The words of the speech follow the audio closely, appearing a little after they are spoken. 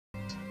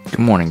Good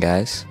morning,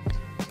 guys.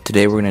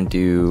 Today we're going to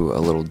do a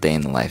little day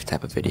in the life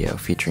type of video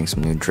featuring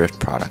some new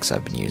Drift products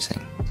I've been using.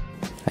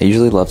 I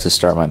usually love to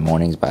start my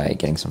mornings by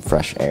getting some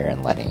fresh air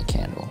and lighting a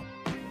candle.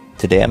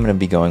 Today I'm going to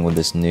be going with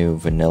this new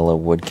vanilla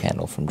wood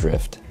candle from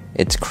Drift.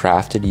 It's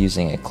crafted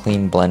using a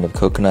clean blend of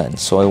coconut and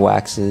soy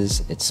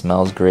waxes, it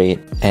smells great,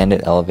 and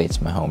it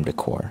elevates my home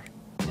decor.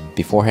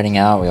 Before heading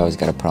out, we always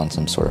got to put on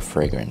some sort of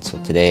fragrance,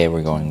 so today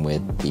we're going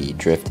with the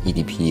Drift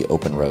EDP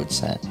Open Road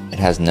scent. It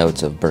has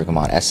notes of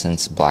bergamot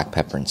essence, black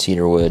pepper, and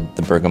cedarwood.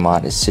 The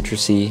bergamot is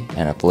citrusy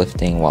and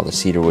uplifting, while the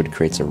cedarwood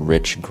creates a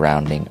rich,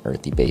 grounding,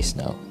 earthy base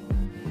note.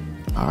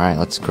 Alright,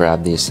 let's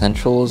grab the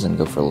essentials and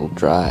go for a little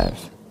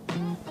drive.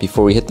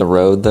 Before we hit the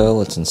road though,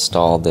 let's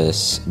install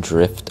this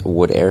Drift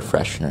Wood Air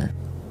Freshener.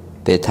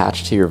 They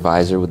attach to your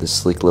visor with a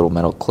sleek little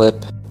metal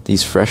clip.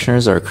 These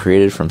fresheners are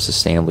created from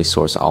sustainably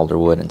sourced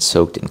alderwood and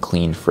soaked in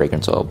clean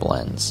fragrance oil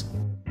blends.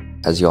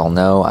 As you all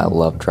know, I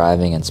love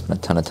driving and spend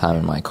a ton of time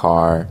in my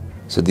car,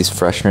 so these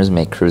fresheners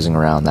make cruising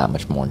around that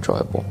much more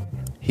enjoyable.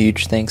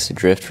 Huge thanks to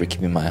Drift for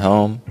keeping my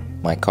home,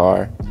 my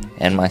car,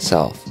 and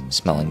myself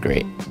smelling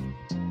great.